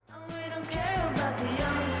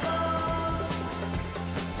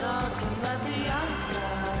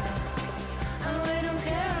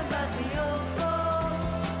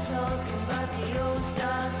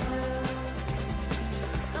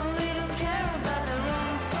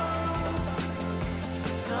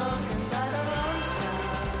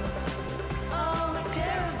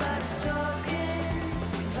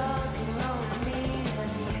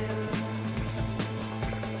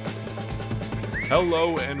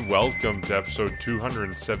Hello and welcome to episode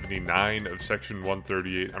 279 of Section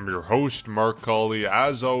 138. I'm your host, Mark Colley,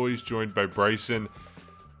 as always joined by Bryson.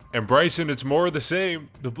 And Bryson, it's more of the same.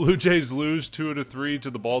 The Blue Jays lose 2 out of 3 to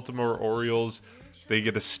the Baltimore Orioles. They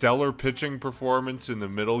get a stellar pitching performance in the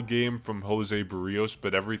middle game from Jose Barrios,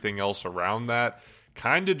 but everything else around that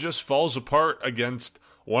kind of just falls apart against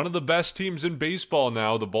one of the best teams in baseball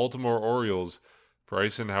now, the Baltimore Orioles.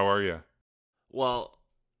 Bryson, how are you? Well,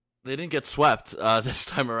 they didn't get swept this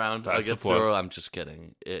time around against the Orioles. I'm just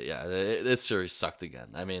kidding. This series sucked again.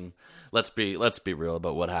 I mean, let's be real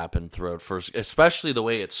about what happened throughout first, especially the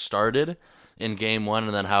way it started in Game 1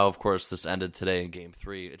 and then how, of course, this ended today in Game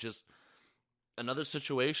 3. It just another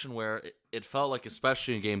situation where it felt like,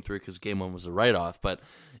 especially in Game 3, because Game 1 was a write-off, but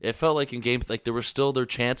it felt like in Game, like there were still their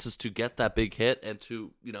chances to get that big hit and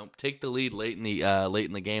to take the lead late in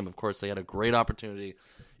the game. Of course, they had a great opportunity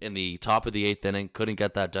in the top of the 8th inning, couldn't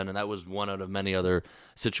get that done, and that was one out of many other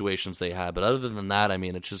situations they had. But other than that, I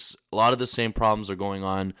mean, it's just a lot of the same problems are going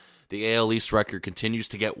on. The AL East record continues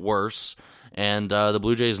to get worse, and the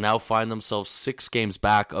Blue Jays now find themselves 6 games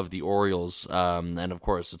back of the Orioles, and of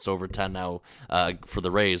course, it's over 10 now for the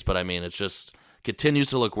Rays, but I mean, it just continues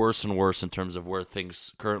to look worse and worse in terms of where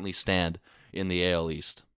things currently stand in the AL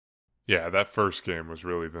East. Yeah, that first game was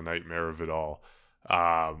really the nightmare of it all.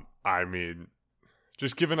 I mean,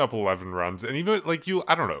 just giving up 11 runs, and even,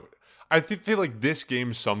 I don't know. I feel like this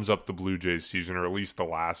game sums up the Blue Jays season, or at least the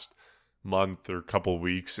last month or couple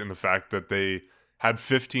weeks, in the fact that they had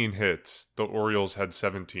 15 hits, the Orioles had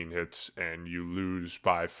 17 hits, and you lose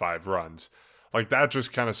by 5 runs. Like, that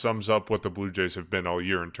just kind of sums up what the Blue Jays have been all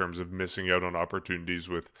year in terms of missing out on opportunities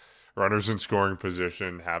with runners in scoring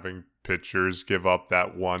position, having pitchers give up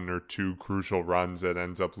that 1 or 2 crucial runs that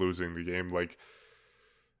ends up losing the game. Like,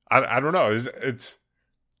 I don't know. It's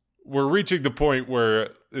we're reaching the point where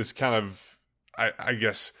this kind of, I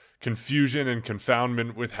guess, confusion and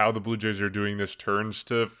confoundment with how the Blue Jays are doing this turns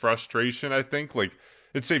to frustration, I think. Like,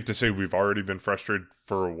 it's safe to say we've already been frustrated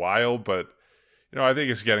for a while, but, I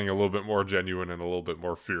think it's getting a little bit more genuine and a little bit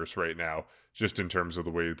more fierce right now, just in terms of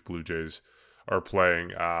the way the Blue Jays are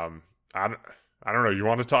playing. I don't know. You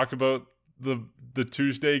want to talk about the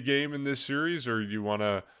Tuesday game in this series, or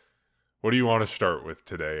what do you want to start with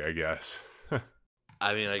today, I guess?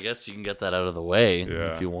 I mean, I guess you can get that out of the way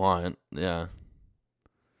if you want. Yeah.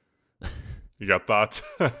 You got thoughts?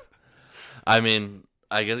 I mean,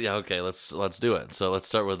 I guess, yeah, okay, let's do it. So let's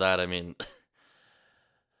start with that. I mean,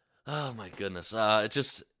 oh my goodness. It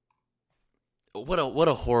just what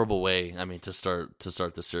a horrible way, I mean, to start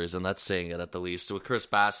the series, and that's saying it at the least. With Chris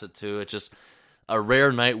Bassett too, it's just a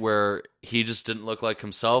rare night where he just didn't look like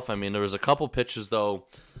himself. I mean, there was a couple pitches though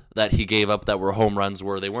that he gave up that were home runs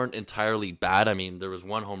where they weren't entirely bad. I mean, there was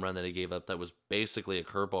one home run that he gave up that was basically a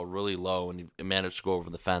curveball really low, and he managed to go over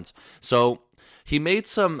the fence. So he made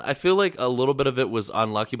some, I feel like a little bit of it was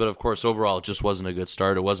unlucky, but of course, overall, it just wasn't a good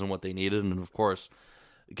start. It wasn't what they needed, and of course,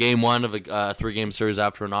 Game 1 of a 3-game series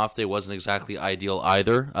after an off day wasn't exactly ideal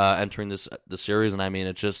either, entering the series, and I mean,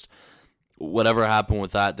 it just, whatever happened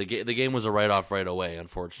with that, the game was a write-off right away,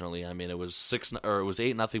 unfortunately. I mean, it was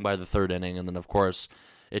 8-0 by the 3rd inning, and then, of course,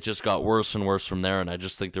 it just got worse and worse from there, and I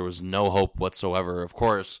just think there was no hope whatsoever, of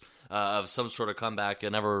course, of some sort of comeback.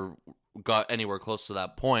 It never got anywhere close to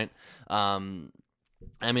that point.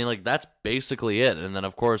 I mean, like, that's basically it. And then,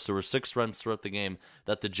 of course, there were 6 runs throughout the game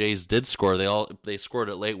that the Jays did score. They scored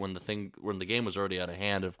it late when the game was already out of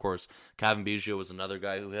hand. Of course, Kevin Biggio was another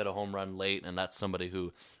guy who hit a home run late, and that's somebody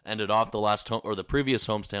who ended off the previous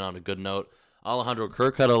homestand on a good note. Alejandro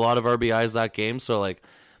Kirk had a lot of RBIs that game, so like,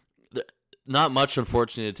 not much,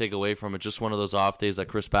 unfortunately, to take away from it. Just one of those off days that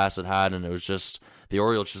Chris Bassett had, and it was just the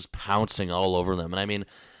Orioles just pouncing all over them. And I mean,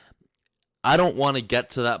 I don't want to get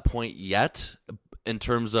to that point yet in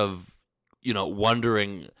terms of,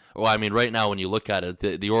 wondering. Well, I mean, right now when you look at it,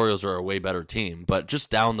 the Orioles are a way better team. But just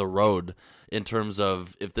down the road, in terms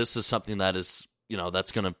of if this is something that is,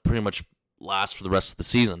 that's going to pretty much last for the rest of the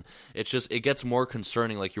season, it gets more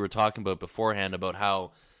concerning, like you were talking about beforehand, about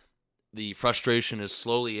how the frustration is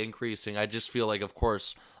slowly increasing. I just feel like, of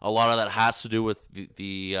course, a lot of that has to do with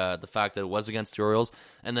the fact that it was against the Orioles,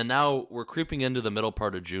 and then now we're creeping into the middle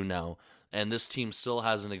part of June now, and this team still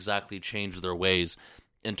hasn't exactly changed their ways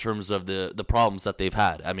in terms of the problems that they've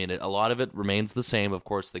had. I mean, a lot of it remains the same. Of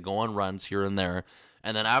course, they go on runs here and there,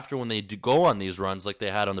 and then after, when they do go on these runs like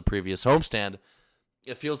they had on the previous homestand,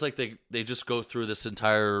 it feels like they just go through this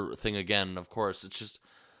entire thing again. And of course, it's just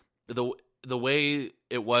the way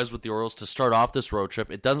it was with the Orioles to start off this road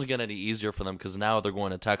trip. It doesn't get any easier for them because now they're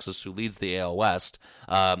going to Texas, who leads the AL West,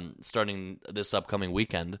 starting this upcoming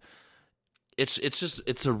weekend.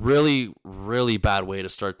 it's a really, really bad way to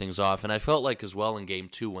start things off. And I felt like as well in game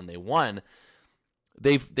 2 when they won,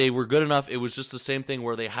 they were good enough. It was just the same thing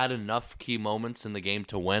where they had enough key moments in the game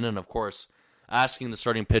to win. And of course, asking the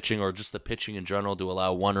starting pitching or just the pitching in general to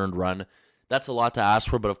allow one earned run, that's a lot to ask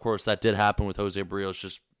for. But of course, that did happen with Jose Barrios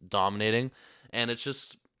just dominating. And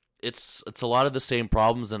it's a lot of the same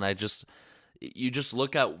problems. And you just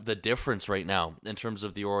look at the difference right now in terms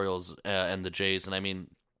of the Orioles and the Jays. And I mean,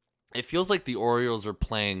 it feels like the Orioles are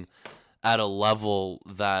playing at a level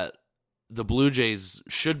that the Blue Jays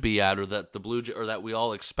should be at, or that that we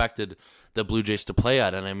all expected the Blue Jays to play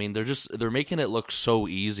at. And I mean, they're making it look so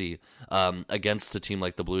easy against a team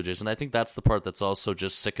like the Blue Jays. And I think that's the part that's also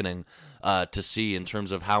just sickening to see in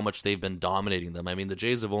terms of how much they've been dominating them. I mean, the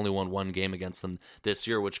Jays have only won one game against them this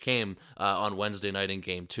year, which came on Wednesday night in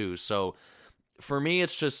game 2. So for me,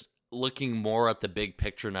 it's just looking more at the big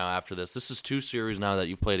picture now after this. This is 2 series now that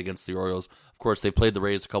you've played against the Orioles. Of course, they played the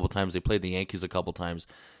Rays a couple times. They played the Yankees a couple times.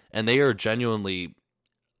 And they are genuinely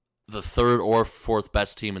the 3rd or 4th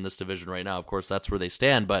best team in this division right now. Of course, that's where they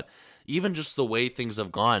stand. But even just the way things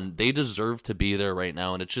have gone, they deserve to be there right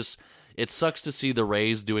now. And it sucks to see the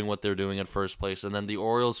Rays doing what they're doing in first place. And then the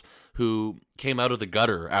Orioles, who came out of the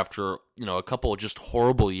gutter after, a couple of just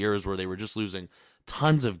horrible years where they were just losing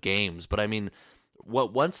tons of games. But I mean,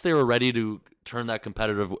 once they were ready to turn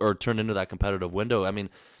into that competitive window, I mean,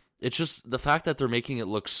 it's just the fact that they're making it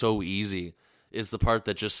look so easy is the part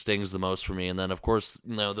that just stings the most for me. And then, of course,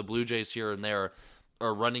 the Blue Jays here and there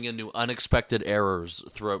are running into unexpected errors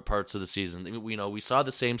throughout parts of the season. We saw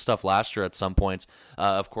the same stuff last year at some points,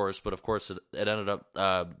 of course, but of course it ended up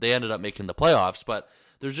they ended up making the playoffs. But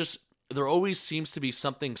there always seems to be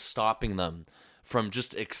something stopping them from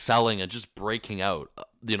just excelling and just breaking out,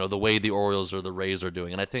 the way the Orioles or the Rays are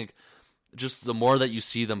doing. And I think just the more that you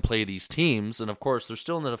see them play these teams, and of course they're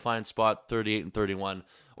still in the defined spot, 38-31,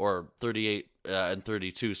 or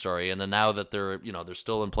 38-32, sorry. And then now that they're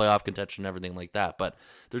still in playoff contention and everything like that, but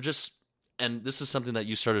they're just, and this is something that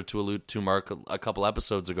you started to allude to, Mark, a couple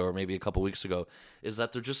episodes ago, or maybe a couple weeks ago, is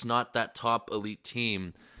that they're just not that top elite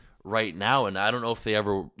team right now. And I don't know if they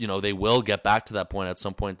ever, they will get back to that point at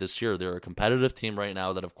some point this year. They're a competitive team right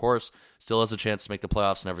now that, of course, still has a chance to make the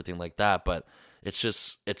playoffs and everything like that. But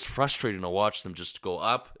it's frustrating to watch them just go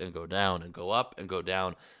up and go down and go up and go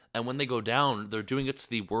down. And when they go down, they're doing it to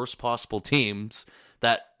the worst possible teams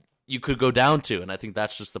that you could go down to. And I think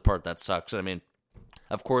that's just the part that sucks. I mean,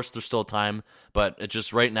 of course, there's still time, but it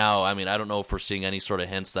just right now, I mean, I don't know if we're seeing any sort of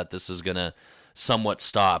hints that this is going to somewhat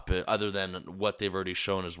stop, other than what they've already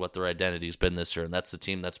shown is what their identity's been this year. And that's the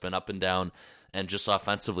team that's been up and down and just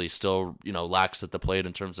offensively still, lacks at the plate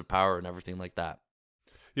in terms of power and everything like that.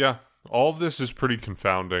 Yeah, all of this is pretty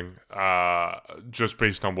confounding, just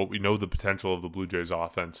based on what we know the potential of the Blue Jays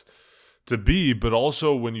offense to be, but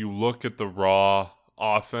also when you look at the raw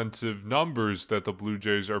offensive numbers that the Blue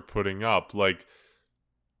Jays are putting up, like,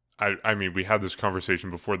 I mean, we had this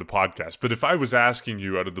conversation before the podcast, but if I was asking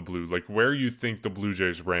you out of the blue, like, where you think the Blue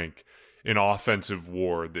Jays rank in offensive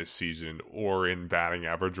WAR this season, or in batting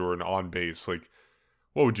average, or in on base, like,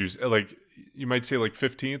 what would you say? Like, you might say like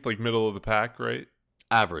 15th, like middle of the pack, right?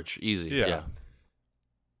 Average, easy, yeah.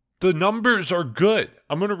 The numbers are good.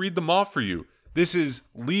 I'm going to read them off for you. This is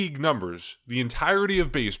league numbers. The entirety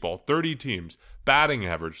of baseball, 30 teams. Batting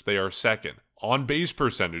average, they are second. On base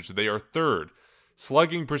percentage, they are third.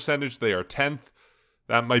 Slugging percentage, they are 10th.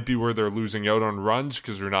 That might be where they're losing out on runs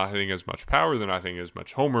because they're not hitting as much power. They're not hitting as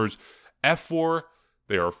much homers. F4,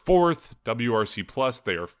 they are 4th. WRC+, plus,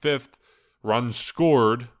 they are 5th. Runs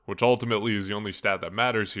scored, which ultimately is the only stat that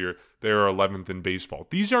matters here, they are 11th in baseball.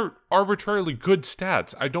 These are arbitrarily good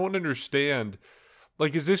stats. I don't understand.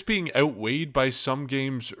 Like, is this being outweighed by some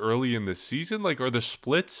games early in the season? Like, are the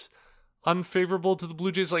splits unfavorable to the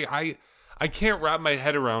Blue Jays? Like, I can't wrap my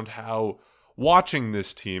head around how watching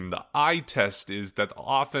this team, the eye test is that the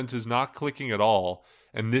offense is not clicking at all,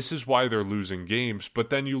 and this is why they're losing games. But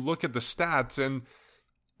then you look at the stats, and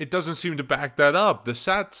it doesn't seem to back that up. The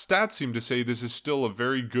stats seem to say this is still a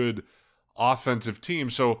very good offensive team.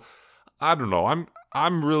 So, I don't know.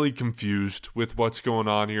 I'm really confused with what's going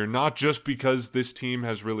on here, not just because this team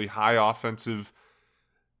has really high offensive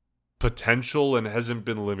potential and hasn't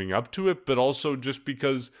been living up to it, but also just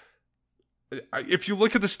because if you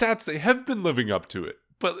look at the stats, they have been living up to it.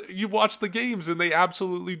 But you watch the games and they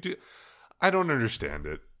absolutely do. I don't understand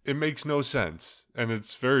it. It makes no sense. And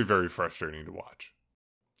it's very, very frustrating to watch.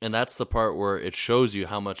 And that's the part where it shows you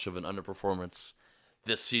how much of an underperformance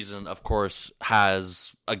this season, of course,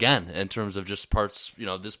 has, again, in terms of just parts,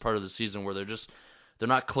 this part of the season where they're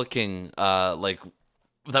not clicking like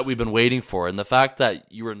that we've been waiting for. And the fact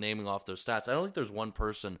that you were naming off those stats, I don't think there's one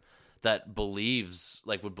person that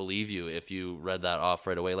would believe you if you read that off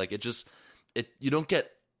right away. Like you don't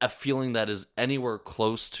get a feeling that is anywhere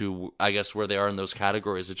close to, I guess, where they are in those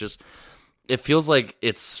categories. It feels like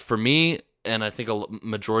it's, for me, and I think a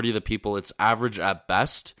majority of the people, it's average at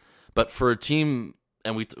best. But for a team,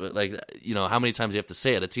 and how many times you have to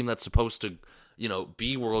say it, a team that's supposed to,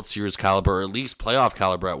 be World Series caliber, or at least playoff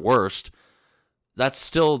caliber at worst, that's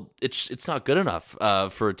still, it's not good enough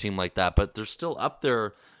for a team like that. But they're still up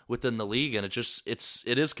there within the league, and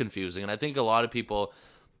it is confusing. And I think a lot of people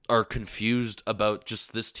are confused about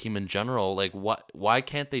just this team in general. Like, why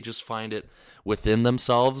can't they just find it within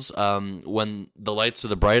themselves when the lights are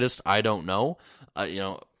the brightest? I don't know.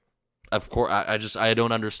 Of course, I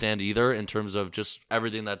don't understand either in terms of just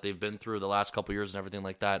everything that they've been through the last couple of years and everything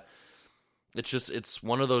like that. It's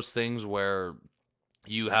one of those things where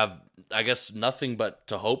you have, I guess, nothing but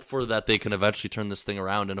to hope for that they can eventually turn this thing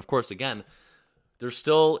around. And of course, again, they're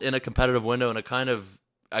still in a competitive window, and it kind of,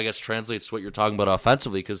 I guess, translates to what you're talking about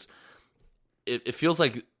offensively, because it feels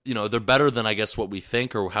like, they're better than, I guess, what we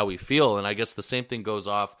think or how we feel. And I guess the same thing goes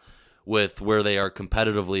off with where they are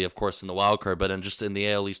competitively, of course, in the wild card, but just in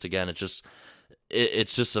the AL East, again, it's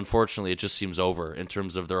just unfortunately, it just seems over in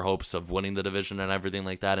terms of their hopes of winning the division and everything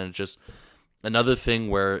like that. And it's just another thing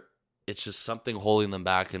where it's just something holding them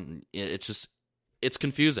back, and it's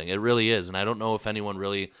confusing. It really is. And I don't know if anyone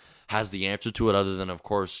really has the answer to it, other than, of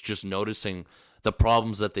course, just noticing the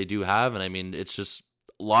problems that they do have. And I mean, it's just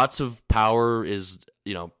lots of power is,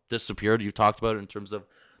 disappeared. You talked about it in terms of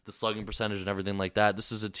the slugging percentage and everything like that.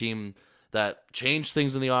 This is a team that changed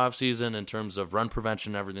things in the offseason in terms of run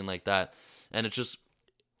prevention and everything like that. And it's just,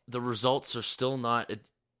 the results are still not,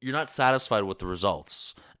 you're not satisfied with the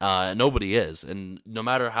results. Nobody is. And no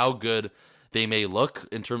matter how good they may look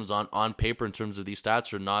in terms on paper, in terms of these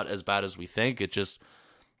stats, are not as bad as we think. It just,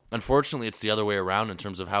 unfortunately, it's the other way around in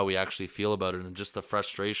terms of how we actually feel about it, and just the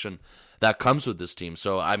frustration that comes with this team.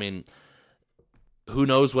 So, I mean, who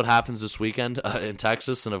knows what happens this weekend in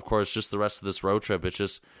Texas, and of course, just the rest of this road trip. It's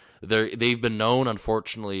just, they've been known,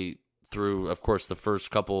 unfortunately, through, of course, the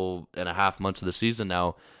first couple and a half months of the season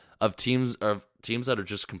now, of teams that are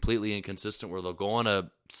just completely inconsistent, where they'll go on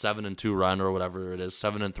a 7-2 run, or whatever it is,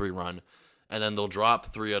 7-3 run, and then they'll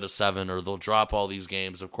drop 3 out of 7, or they'll drop all these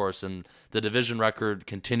games, of course. And the division record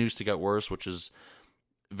continues to get worse, which is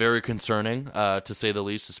very concerning, to say the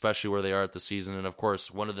least, especially where they are at the season. And of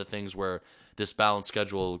course, one of the things where this balanced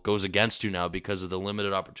schedule goes against you now, because of the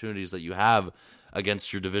limited opportunities that you have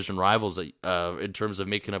against your division rivals, in terms of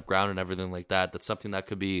making up ground and everything like that. That's something that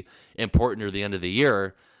could be important near the end of the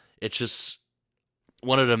year. It's just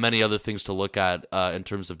one of the many other things to look at in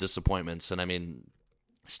terms of disappointments. And I mean,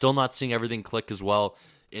 still not seeing everything click as well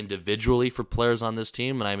individually for players on this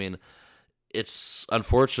team. And I mean,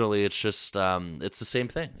 unfortunately, it's just, it's the same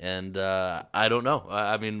thing. And I don't know.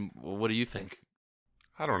 I mean, what do you think?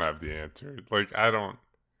 I don't have the answer.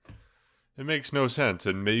 It makes no sense.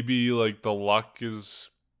 And maybe, the luck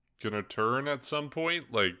is going to turn at some point.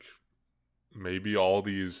 Maybe all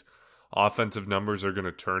these offensive numbers are going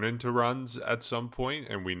to turn into runs at some point,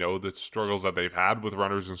 and we know the struggles that they've had with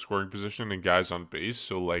runners in scoring position and guys on base.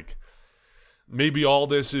 So, maybe all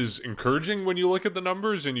this is encouraging when you look at the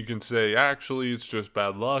numbers, and you can say, actually, it's just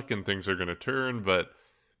bad luck and things are going to turn. But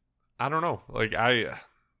I don't know.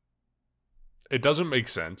 It doesn't make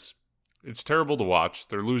sense. It's terrible to watch.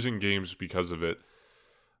 They're losing games because of it.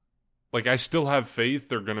 I still have faith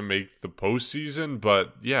they're going to make the postseason,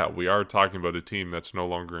 but yeah, we are talking about a team that's no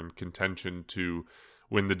longer in contention to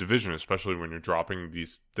win the division, especially when you're dropping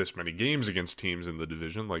this many games against teams in the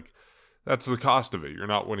division. That's the cost of it. You're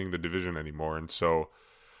not winning the division anymore. And so,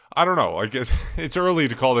 I don't know. It's early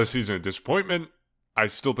to call this season a disappointment. I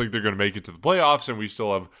still think they're going to make it to the playoffs, and we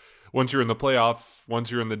still have, once you're in the playoff,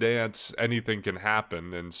 once you're in the dance, anything can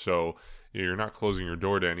happen. And so, you're not closing your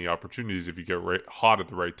door to any opportunities if you get hot at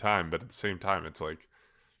the right time. But at the same time, it's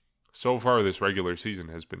so far this regular season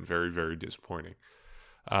has been very, very disappointing.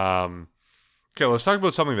 Okay, let's talk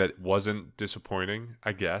about something that wasn't disappointing,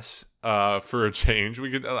 I guess, for a change.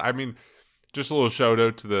 Just a little shout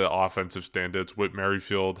out to the offensive standouts. Whit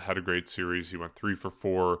Merrifield had a great series. He went 3 for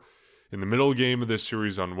 4 in the middle game of this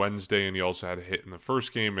series on Wednesday, and he also had a hit in the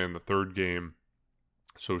first game and the third game.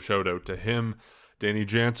 So shout out to him. Danny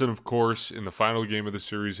Jansen, of course, in the final game of the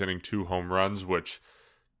series, hitting 2 home runs, which,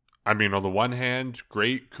 on the one hand,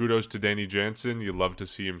 great. Kudos to Danny Jansen. You'd love to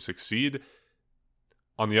see him succeed.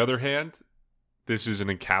 On the other hand, this is an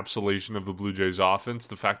encapsulation of the Blue Jays offense.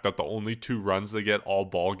 The fact that the only 2 runs they get all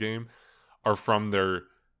ball game are from their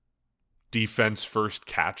defense first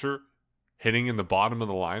catcher hitting in the bottom of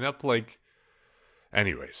the lineup. Like,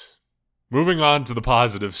 anyways, moving on to the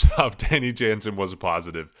positive stuff. Danny Jansen was a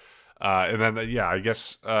positive. And then, I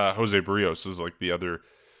guess Jose Barrios is like the other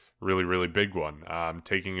really, really big one.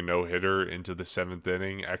 Taking a no-hitter into the 7th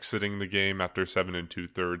inning, exiting the game after 7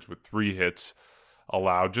 2/3 with 3 hits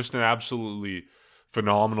allowed. Just an absolutely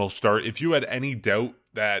phenomenal start. If you had any doubt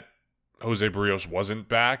that Jose Barrios wasn't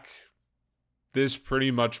back, this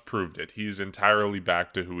pretty much proved it. He's entirely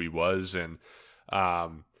back to who he was. And, I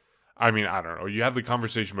don't know. You have the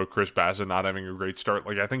conversation about Chris Bassett not having a great start.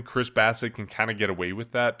 Like, I think Chris Bassett can kind of get away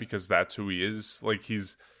with that because that's who he is. Like,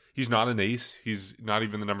 he's not an ace. He's not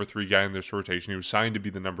even the number 3 guy in this rotation. He was signed to be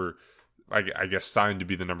the number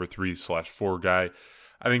 3/4 guy.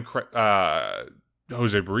 I think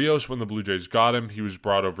Jose Barrios, when the Blue Jays got him, he was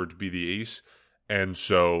brought over to be the ace. And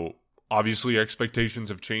so, obviously, expectations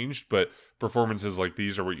have changed, but performances like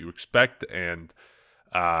these are what you expect. And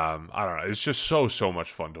I don't know. It's just so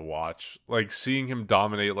much fun to watch. Like, seeing him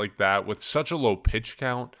dominate like that with such a low pitch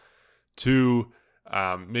count to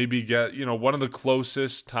maybe get, one of the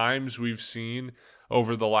closest times we've seen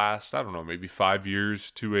over the last, I don't know, maybe 5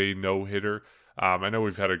 years to a no-hitter. I know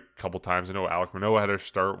we've had a couple times. I know Alek Manoah had a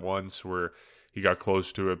start once where he got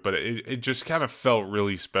close to it, but it just kind of felt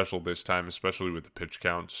really special this time, especially with the pitch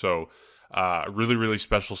count. So really, really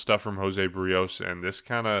special stuff from Jose Barrios, and this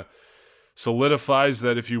kind of solidifies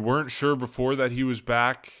that if you weren't sure before that he was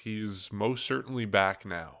back, he's most certainly back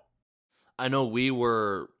now. I know we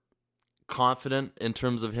were confident in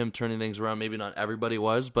terms of him turning things around. Maybe not everybody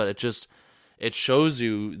was, but it shows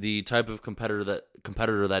you the type of competitor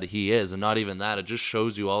that he is, and not even that. It just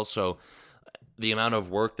shows you also the amount of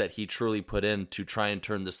work that he truly put in to try and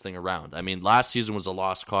turn this thing around. I mean, last season was a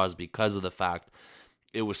lost cause because of the fact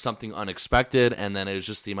it was something unexpected, and then it was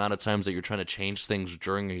just the amount of times that you're trying to change things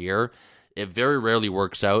during a year. It very rarely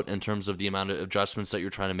works out in terms of the amount of adjustments that you're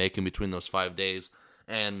trying to make in between those 5 days.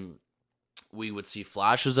 And we would see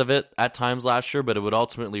flashes of it at times last year, but it would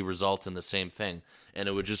ultimately result in the same thing. And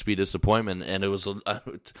it would just be disappointment. And it was,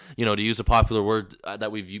 to use a popular word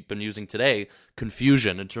that we've been using today,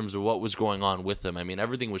 confusion in terms of what was going on with him. I mean,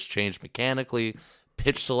 everything was changed mechanically.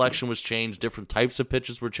 Pitch selection was changed. Different types of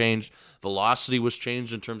pitches were changed. Velocity was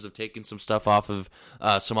changed in terms of taking some stuff off of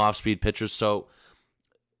some off-speed pitchers. So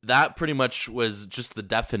that pretty much was just the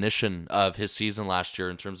definition of his season last year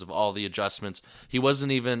in terms of all the adjustments. There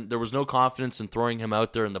was no confidence in throwing him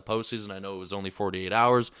out there in the postseason. I know it was only 48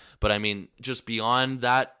 hours, but I mean, just beyond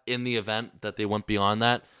that, in the event that they went beyond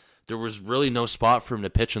that, there was really no spot for him to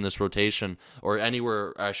pitch in this rotation, or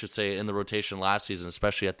anywhere, I should say, in the rotation last season,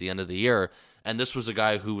 especially at the end of the year. And this was a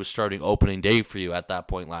guy who was starting opening day for you at that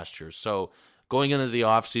point last year. So going into the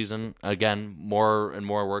offseason, again, more and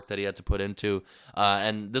more work that he had to put into.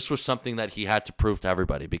 And this was something that he had to prove to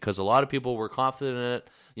everybody because a lot of people were confident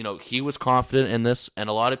in it. He was confident in this, and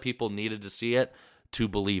a lot of people needed to see it to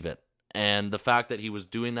believe it. And the fact that he was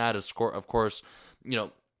doing that is, of course,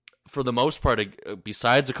 for the most part,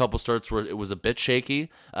 besides a couple starts where it was a bit shaky,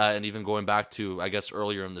 and even going back to, I guess,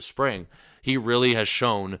 earlier in the spring, he really has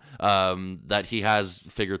shown that he has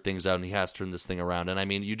figured things out and he has turned this thing around. And I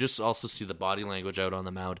mean, you just also see the body language out on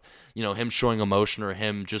the mound, him showing emotion or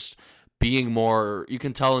him just being more, you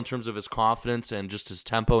can tell in terms of his confidence and just his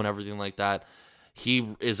tempo and everything like that.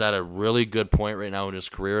 He is at a really good point right now in his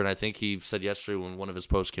career. And I think he said yesterday in one of his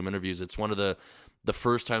post-game interviews, it's one of the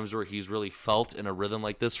first times where he's really felt in a rhythm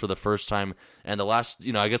like this for the first time. And the last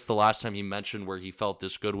time he mentioned where he felt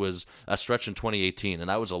this good was a stretch in 2018, and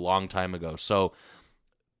that was a long time ago. So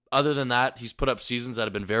other than that, he's put up seasons that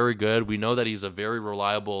have been very good. We know that he's a very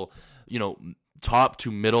reliable, top to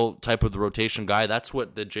middle type of the rotation guy. That's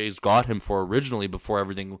what the Jays got him for originally before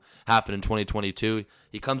everything happened in 2022.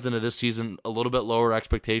 He comes into this season a little bit lower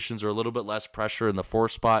expectations or a little bit less pressure in the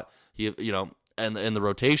 4th spot, and in the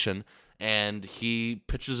rotation. And he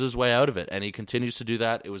pitches his way out of it, and he continues to do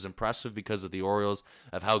that. It was impressive because of the Orioles,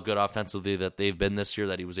 of how good offensively that they've been this year,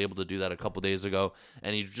 that he was able to do that a couple days ago,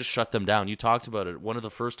 and he just shut them down. You talked about it. One of the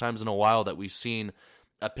first times in a while that we've seen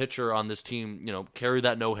a pitcher on this team, carry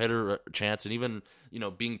that no-hitter chance and even,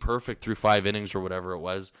 being perfect through 5 innings or whatever it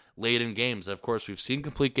was late in games. Of course, we've seen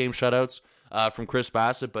complete game shutouts from Chris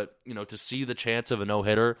Bassett, but, to see the chance of a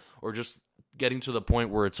no-hitter or just getting to the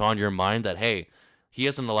point where it's on your mind that, hey, he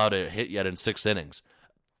hasn't allowed a hit yet in 6 innings.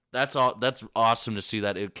 That's awesome to see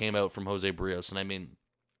that it came out from Jose Barrios. And I mean,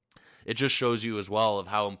 it just shows you as well of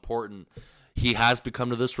how important he has become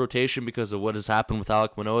to this rotation because of what has happened with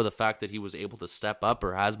Alek Manoah. The fact that he was able to step up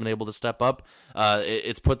or has been able to step up,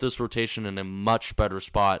 it's put this rotation in a much better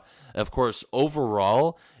spot. Of course,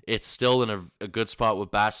 overall, it's still in a good spot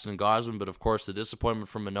with Baston and Gosman, but of course the disappointment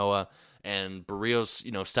from Manoah and Barrios,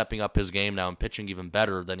 stepping up his game now and pitching even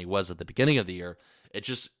better than he was at the beginning of the year.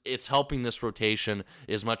 It's helping this rotation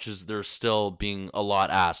as much as there's still being a lot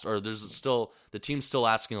asked, or the team's still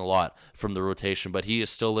asking a lot from the rotation, but he is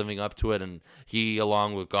still living up to it, and he,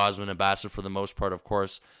 along with Gosman and Bassett for the most part, of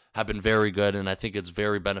course, have been very good, and I think it's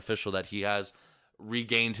very beneficial that he has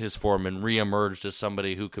regained his form and reemerged as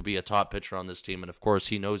somebody who could be a top pitcher on this team. And of course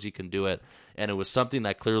he knows he can do it, and it was something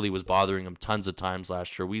that clearly was bothering him tons of times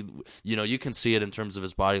last year. You can see it in terms of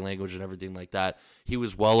his body language and everything like that. He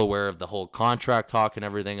was well aware of the whole contract talk and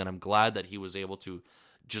everything, and I'm glad that he was able to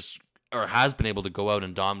has been able to go out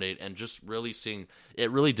and dominate, and just really seeing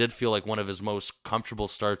it really did feel like one of his most comfortable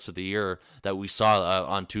starts of the year that we saw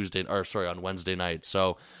on Wednesday night.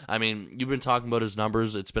 So, I mean, you've been talking about his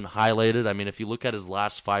numbers. It's been highlighted. I mean, if you look at his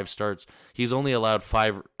last 5 starts, he's only allowed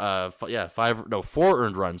 4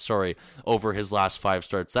 earned runs, over his last 5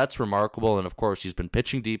 starts. That's remarkable. And of course, he's been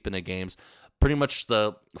pitching deep into games. Pretty much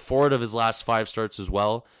the 4 of his last 5 starts as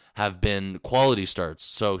well have been quality starts.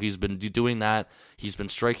 So he's been doing that. He's been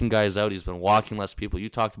striking guys out. He's been walking less people. You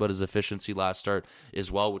talked about his efficiency last start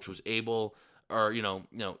as well, which was able,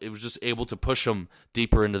 it was just able to push him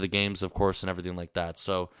deeper into the games, of course, and everything like that.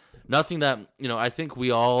 So nothing that, I think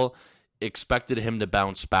we all expected him to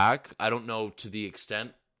bounce back. I don't know to the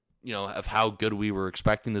extent, of how good we were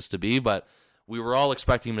expecting this to be, but we were all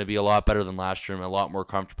expecting him to be a lot better than last year and a lot more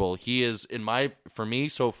comfortable. He is, for me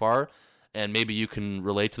so far, and maybe you can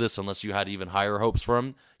relate to this unless you had even higher hopes for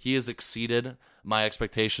him, he has exceeded my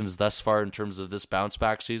expectations thus far in terms of this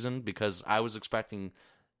bounce-back season, because I was expecting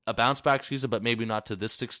a bounce-back season, but maybe not to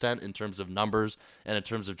this extent in terms of numbers and in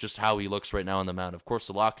terms of just how he looks right now on the mound. Of course,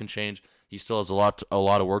 a lot can change. He still has a lot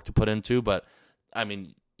of work to put into, but, I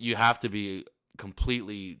mean, you have to be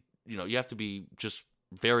completely, you have to be just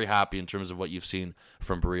very happy in terms of what you've seen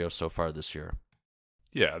from Barrios so far this year.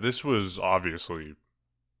 Yeah, this was obviously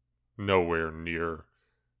nowhere near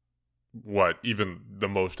what even the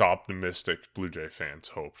most optimistic Blue Jay fans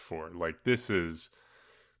hoped for. Like, this is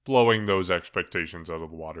blowing those expectations out of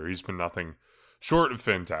the water. He's been nothing short of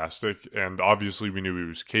fantastic, and obviously we knew he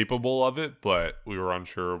was capable of it, but we were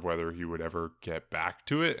unsure of whether he would ever get back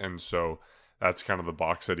to it, and so that's kind of the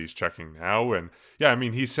box that he's checking now. And yeah, I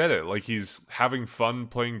mean, he said it, like, he's having fun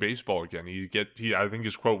playing baseball again. I think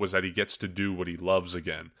his quote was that he gets to do what he loves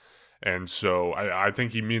again. And so I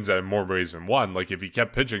think he means that in more ways than one. Like, if he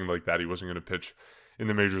kept pitching like that, he wasn't going to pitch in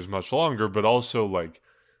the majors much longer. But also, like,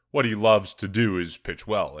 what he loves to do is pitch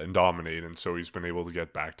well and dominate. And so he's been able to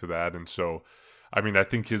get back to that. And so, I mean, I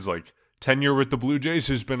think his, tenure with the Blue Jays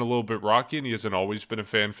has been a little bit rocky, and he hasn't always been a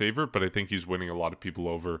fan favorite. But I think he's winning a lot of people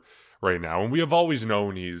over right now. And we have always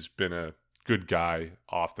known he's been a good guy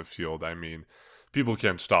off the field. I mean, people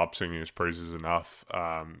can't stop singing his praises enough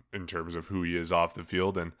in terms of who he is off the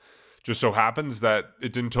field. And just so happens that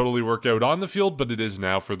it didn't totally work out on the field, but it is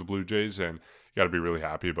now for the Blue Jays, and you got to be really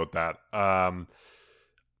happy about that.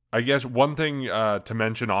 I guess one thing to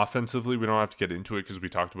mention offensively, we don't have to get into it because we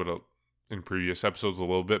talked about it in previous episodes a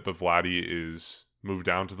little bit, but Vladdy is moved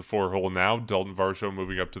down to the 4-hole now. Dalton Varsho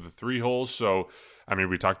moving up to the 3-hole. So, I mean,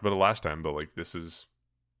 we talked about it last time, but, this is,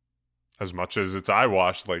 as much as it's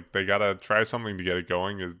eyewash, they got to try something to get it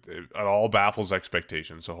going. It all baffles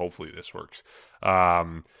expectations, so hopefully this works.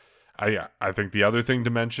 I think the other thing to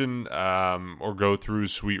mention or go through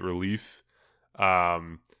is Sweet Relief.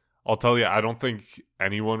 I'll tell you, I don't think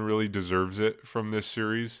anyone really deserves it from this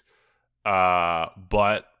series.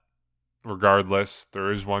 But regardless,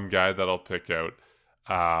 there is one guy that I'll pick out.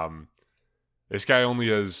 This guy only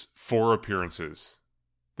has 4 appearances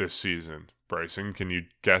this season. Bryson, can you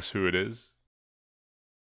guess who it is?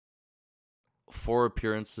 4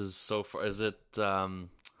 appearances so far. Is it...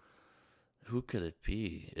 Who could it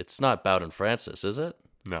be? It's not Bowden Francis, is it?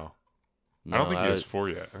 No. I don't think he has 4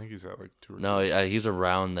 yet. I think he's at 2 or 3. No, he's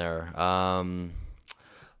around there.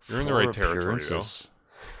 You're in the right territory, though.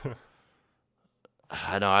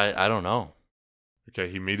 I don't know.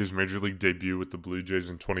 Okay, he made his major league debut with the Blue Jays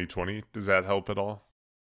in 2020. Does that help at all?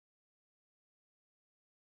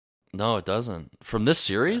 No, it doesn't. From this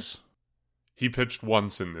series? He pitched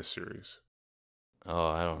once in this series. Oh,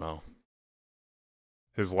 I don't know.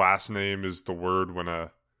 His last name is the word when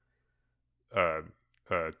a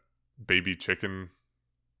baby chicken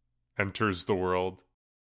enters the world.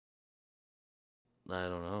 I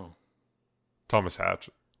don't know. Thomas Hatch.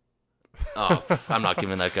 Oh, I'm not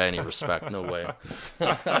giving that guy any respect. No way.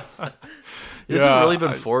 Has it really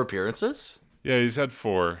been 4 appearances? Yeah, he's had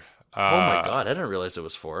 4. Oh my God, I didn't realize it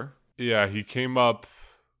was 4. Yeah, he came up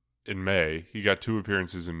in May. He got 2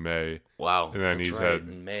 appearances in May. Wow, And then that's he's right, had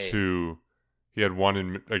in May. 2. He had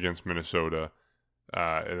 1 against Minnesota,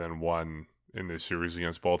 and then 1 in this series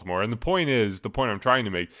against Baltimore. And the point I'm trying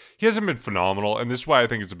to make, he hasn't been phenomenal, and this is why I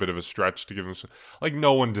think it's a bit of a stretch to give him. Like,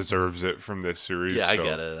 no one deserves it from this series. Yeah, I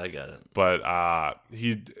get it. But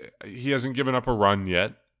he hasn't given up a run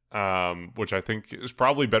yet, which I think is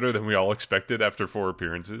probably better than we all expected after 4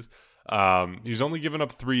 appearances. He's only given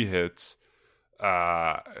up 3 hits.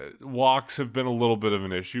 Walks have been a little bit of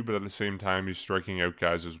an issue, but at the same time, he's striking out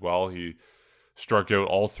guys as well. He struck out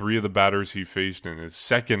all 3 of the batters he faced in his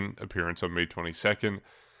second appearance on May 22nd.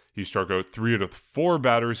 He struck out 3 out of the 4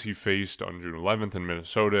 batters he faced on June 11th in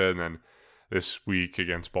Minnesota, and then this week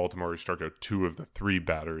against Baltimore, he struck out 2 of the 3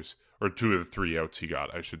 batters, or 2 of the 3 outs he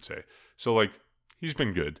got, I should say. So, like, he's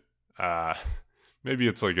been good. Maybe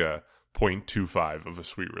it's like a 0.25 of a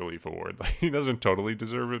sweet relief award. Like, he doesn't totally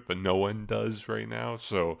deserve it, but no one does right now.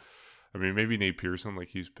 So, I mean, maybe Nate Pearson, like,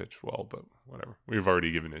 he's pitched well, but whatever. We've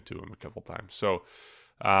already given it to him a couple times. So,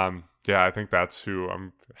 yeah, I think that's who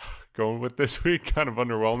I'm going with this week. Kind of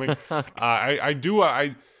underwhelming.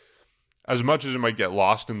 I as much as it might get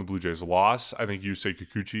lost in the Blue Jays' loss, I think Yusei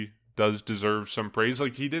Kikuchi does deserve some praise.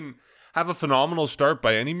 Like, he didn't have a phenomenal start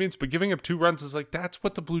by any means, but giving up 2 runs is like, that's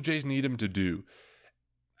what the Blue Jays need him to do.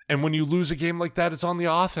 And when you lose a game like that, it's on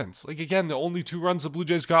the offense. Like, again, the only 2 runs the Blue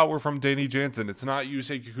Jays got were from Danny Jansen. It's not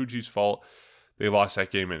Yusei Kikuchi's fault. They lost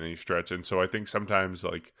that game in any stretch. And so I think sometimes,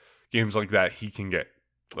 like, games like that, he can get,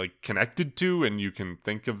 like, connected to, and you can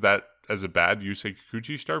think of that as a bad Yusei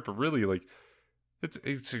Kikuchi start. But really, like,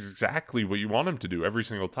 it's exactly what you want him to do every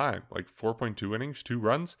single time. Like, 4.2 innings, 2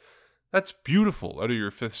 runs. That's beautiful out of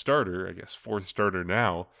your 5th starter. I guess 4th starter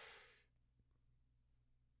now.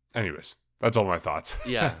 Anyways. That's all my thoughts.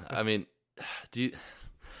 Yeah, I mean,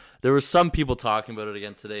 there were some people talking about it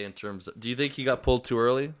again today in terms of, do you think he got pulled too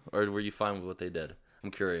early, or were you fine with what they did? I'm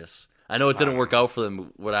curious. I know it didn't work out for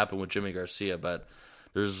them, what happened with Jimmy Garcia, but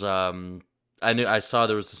there's, I saw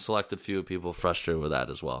there was a selected few people frustrated with that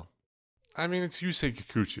as well. I mean, it's Yusei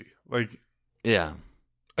Kikuchi. Like, yeah.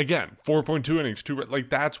 Again, 4.2 innings, 2, like,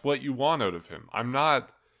 that's what you want out of him. I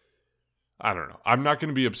don't know. I'm not going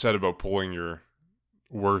to be upset about pulling your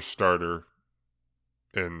worst starter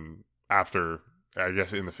after, I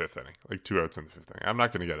guess, in the 5th inning, like 2 outs in the 5th inning. I'm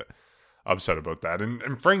not going to get upset about that.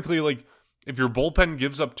 And frankly, like, if your bullpen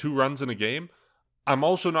gives up 2 runs in a game, I'm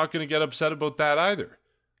also not going to get upset about that either.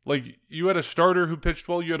 Like, you had a starter who pitched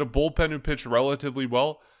well, you had a bullpen who pitched relatively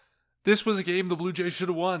well. This was a game the Blue Jays should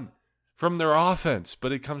have won from their offense,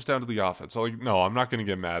 but it comes down to the offense. So, like, no, I'm not going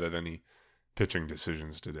to get mad at any pitching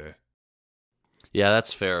decisions today. Yeah,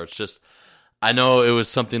 that's fair. It's just, I know it was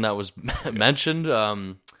something that was mentioned,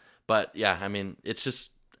 but yeah, I mean, it's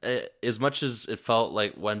just, as much as it felt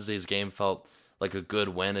like Wednesday's game felt like a good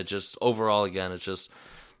win, it just, overall, again, it's just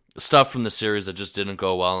stuff from the series that just didn't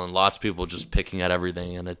go well, and lots of people just picking at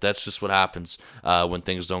everything, and that's just what happens when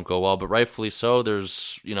things don't go well, but rightfully so.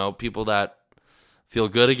 There's, people that feel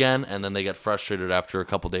good again, and then they get frustrated after a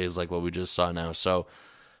couple days like what we just saw now, so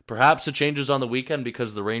perhaps it changes on the weekend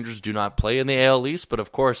because the Rangers do not play in the AL East, but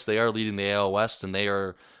of course they are leading the AL West, and they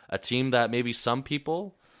are a team that maybe some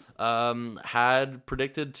people had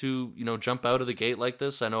predicted to, jump out of the gate like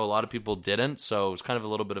this. I know a lot of people didn't, so it was kind of a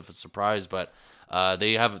little bit of a surprise, but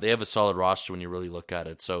they have a solid roster when you really look at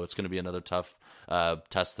it, so it's going to be another tough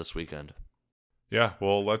test this weekend. Yeah,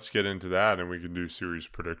 well, let's get into that, and we can do series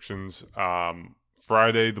predictions.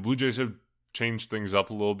 Friday, the Blue Jays have changed things up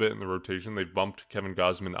a little bit in the rotation. They've bumped Kevin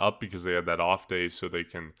Gausman up because they had that off day, so they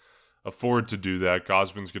can afford to do that.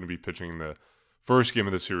 Gausman's going to be pitching the first game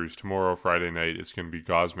of the series tomorrow, Friday night. It's going to be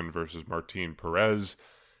Gausman versus Martin Perez.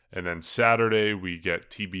 And then Saturday, we get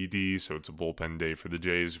TBD, so it's a bullpen day for the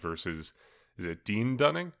Jays versus, is it Dane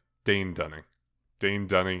Dunning? Dane Dunning. Dane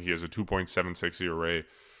Dunning, he has a 2.76 ERA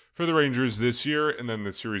for the Rangers this year. And then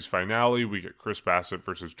the series finale, we get Chris Bassett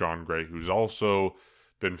versus John Gray, who's also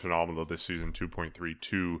been phenomenal this season,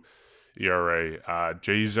 2.32 ERA.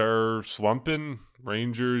 Jays are slumping.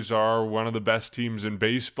 Rangers are one of the best teams in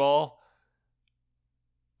baseball.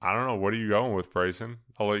 I don't know. What are you going with, Bryson?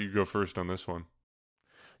 I'll let you go first on this one.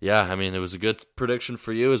 Yeah, I mean, it was a good prediction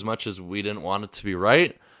for you as much as we didn't want it to be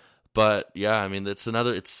right. But yeah, I mean,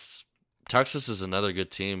 Texas is another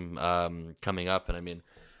good team coming up. And I mean,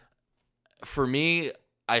 for me,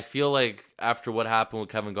 I feel like after what happened with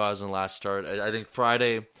Kevin Gausman last start, I think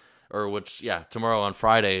tomorrow on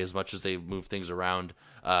Friday, as much as they move things around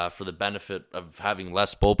for the benefit of having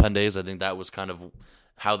less bullpen days, I think that was kind of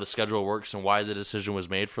how the schedule works and why the decision was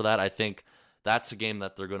made for that. I think that's a game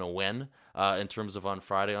that they're going to win in terms of on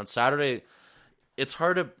Friday. On Saturday, it's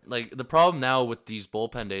hard to like. The problem now with these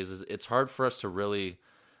bullpen days is it's hard for us to really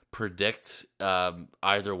predict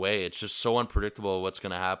either way. It's just so unpredictable what's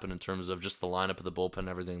going to happen in terms of just the lineup of the bullpen and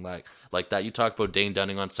everything like that. You talked about Dane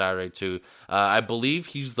Dunning on Saturday too. I believe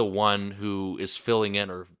he's the one who is filling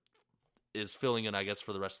in, I guess,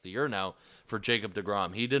 for the rest of the year now for Jacob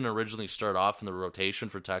deGrom. He didn't originally start off in the rotation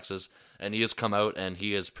for Texas, and he has come out and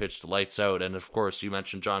he has pitched lights out. And of course, you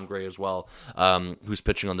mentioned John Gray as well, who's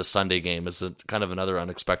pitching on the Sunday game, is kind of another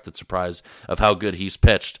unexpected surprise of how good he's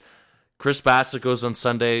pitched. Chris Bassett goes on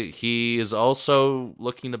Sunday. He is also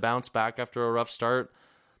looking to bounce back after a rough start.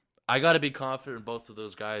 I got to be confident in both of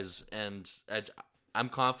those guys, and I'm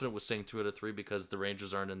confident with saying 2 out of 3 because the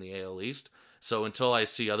Rangers aren't in the AL East. So until I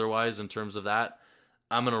see otherwise in terms of that,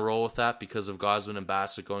 I'm going to roll with that because of Gausman and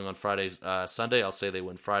Bassett going on Sunday. I'll say they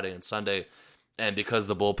win Friday and Sunday. And because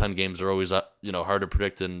the bullpen games are always hard to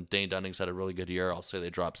predict, and Dane Dunning's had a really good year, I'll say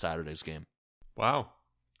they drop Saturday's game. Wow.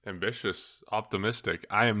 Ambitious, optimistic.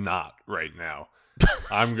 I am not right now.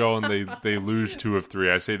 I'm going they lose 2 of 3.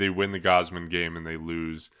 I say they win the Gausman game and they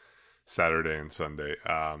lose Saturday and Sunday.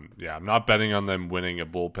 I'm not betting on them winning a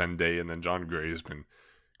bullpen day, and then John Gray has been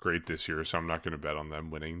great this year, so I'm not going to bet on them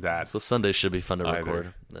winning that. So Sunday should be fun to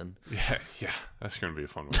record then. Yeah, that's going to be a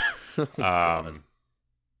fun one.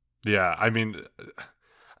 Yeah, I mean,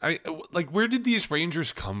 where did these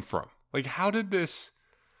Rangers come from? Like, how did this?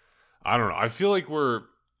 I don't know. I feel like we're,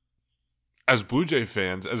 as Blue Jay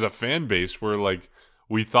fans, as a fan base,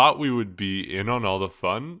 we thought we would be in on all the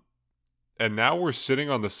fun, and now we're sitting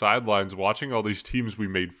on the sidelines watching all these teams we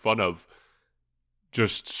made fun of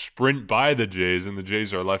just sprint by the Jays, and the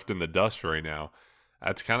Jays are left in the dust right now.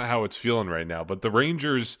 That's kind of how it's feeling right now. But the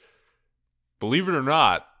Rangers, believe it or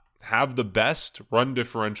not, have the best run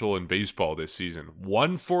differential in baseball this season.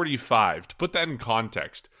 145. To put that in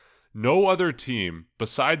context, no other team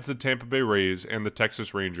besides the Tampa Bay Rays and the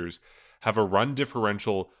Texas Rangers have a run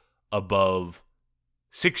differential above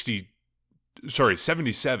 77.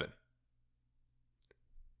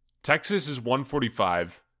 Texas is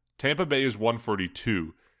 145, Tampa Bay is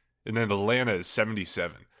 142, and then Atlanta is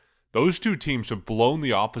 77. Those two teams have blown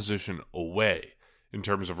the opposition away in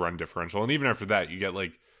terms of run differential. And even after that, you get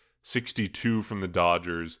 62 from the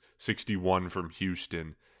Dodgers, 61 from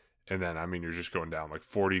Houston. And then, you're just going down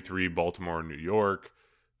 43 Baltimore and New York,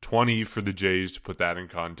 20 for the Jays, to put that in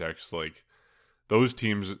context. Those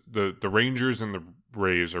teams, the Rangers and the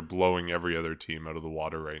Rays are blowing every other team out of the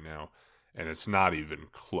water right now. And it's not even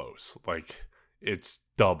close. It's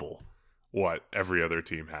double what every other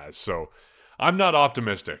team has. So I'm not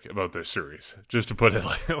optimistic about this series, just to put it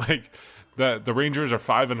the Rangers are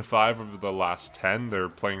 5-5 over the last 10. They're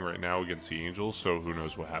playing right now against the Angels, so who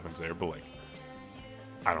knows what happens there. But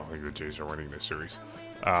I don't think the Jays are winning this series.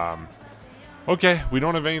 Okay, we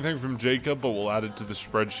don't have anything from Jacob, but we'll add it to the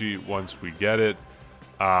spreadsheet once we get it.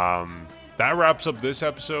 That wraps up this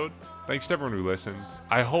episode. Thanks to everyone who listened.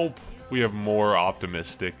 I hope we have more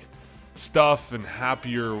optimistic stuff and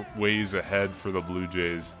happier ways ahead for the Blue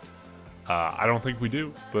Jays. I don't think we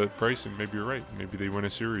do, but Bryson, maybe you're right. Maybe they win a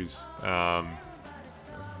series.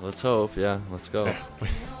 Let's hope. Yeah, let's go. Yeah,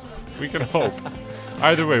 we can hope.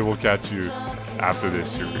 Either way, we'll catch you after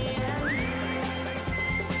this series.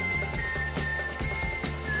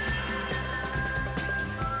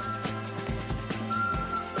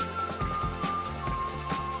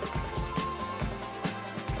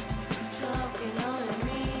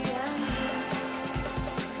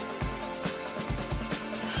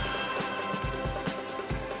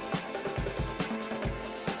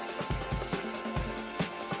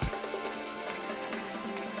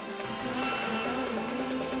 Talking